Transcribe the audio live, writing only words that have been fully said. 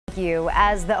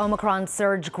As the Omicron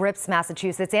surge grips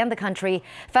Massachusetts and the country,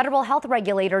 federal health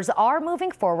regulators are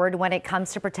moving forward when it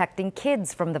comes to protecting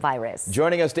kids from the virus.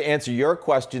 Joining us to answer your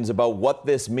questions about what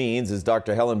this means is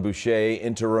Dr. Helen Boucher,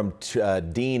 interim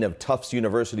dean of Tufts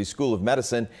University School of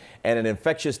Medicine and an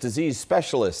infectious disease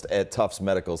specialist at Tufts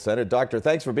Medical Center. Doctor,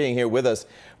 thanks for being here with us.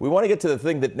 We want to get to the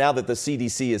thing that now that the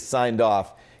CDC has signed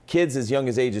off, kids as young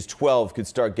as ages 12 could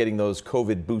start getting those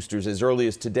COVID boosters as early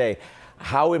as today.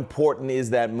 How important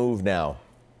is that move now?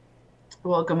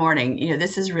 Well, good morning.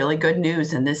 This is really good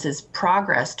news, and this is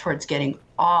progress towards getting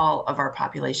all of our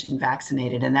population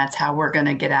vaccinated, and that's how we're going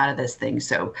to get out of this thing.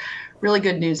 So really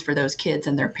good news for those kids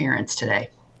and their parents today.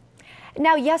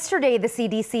 Now, yesterday, the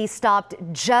CDC stopped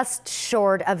just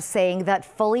short of saying that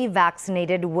fully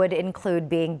vaccinated would include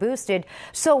being boosted.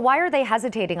 So why are they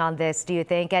hesitating on this, do you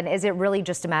think? And is it really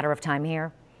just a matter of time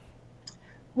here?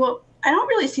 Well, I don't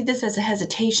really see this as a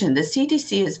hesitation. The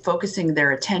CDC is focusing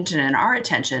their attention and our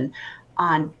attention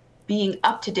on being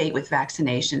up to date with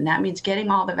vaccination. That means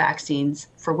getting all the vaccines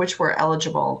for which we're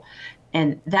eligible.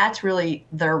 And that's really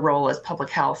their role as public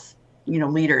health,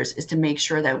 leaders, is to make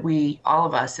sure that all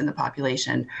of us in the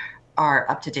population are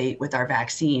up to date with our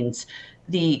vaccines.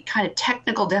 The kind of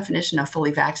technical definition of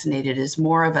fully vaccinated is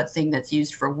more of a thing that's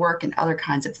used for work and other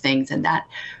kinds of things, and that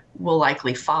will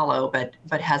likely follow,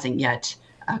 but hasn't yet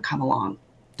come along.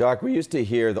 Doc, we used to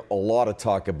hear a lot of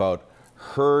talk about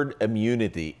herd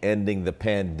immunity ending the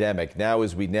pandemic. Now,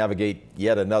 as we navigate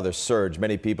yet another surge,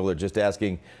 many people are just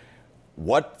asking,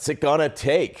 what's it gonna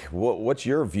take? What's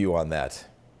your view on that?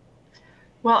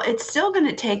 Well, it's still going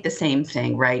to take the same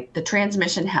thing, right? The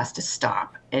transmission has to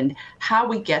stop. And how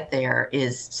we get there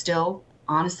is still,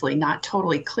 honestly, not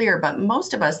totally clear. But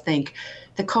most of us think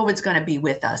that COVID's going to be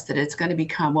with us, that it's going to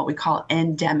become what we call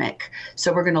endemic.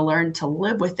 So we're going to learn to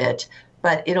live with it.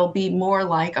 But it'll be more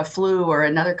like a flu or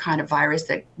another kind of virus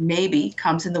that maybe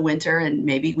comes in the winter, and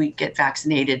maybe we get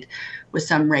vaccinated with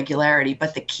some regularity.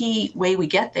 But the key way we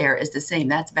get there is the same.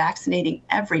 That's vaccinating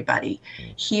everybody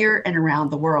here and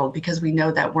around the world, because we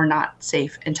know that we're not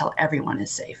safe until everyone is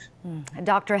safe.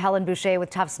 Dr. Helen Boucher with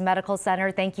Tufts Medical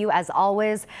Center, thank you as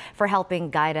always for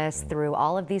helping guide us through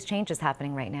all of these changes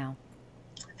happening right now.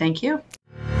 Thank you.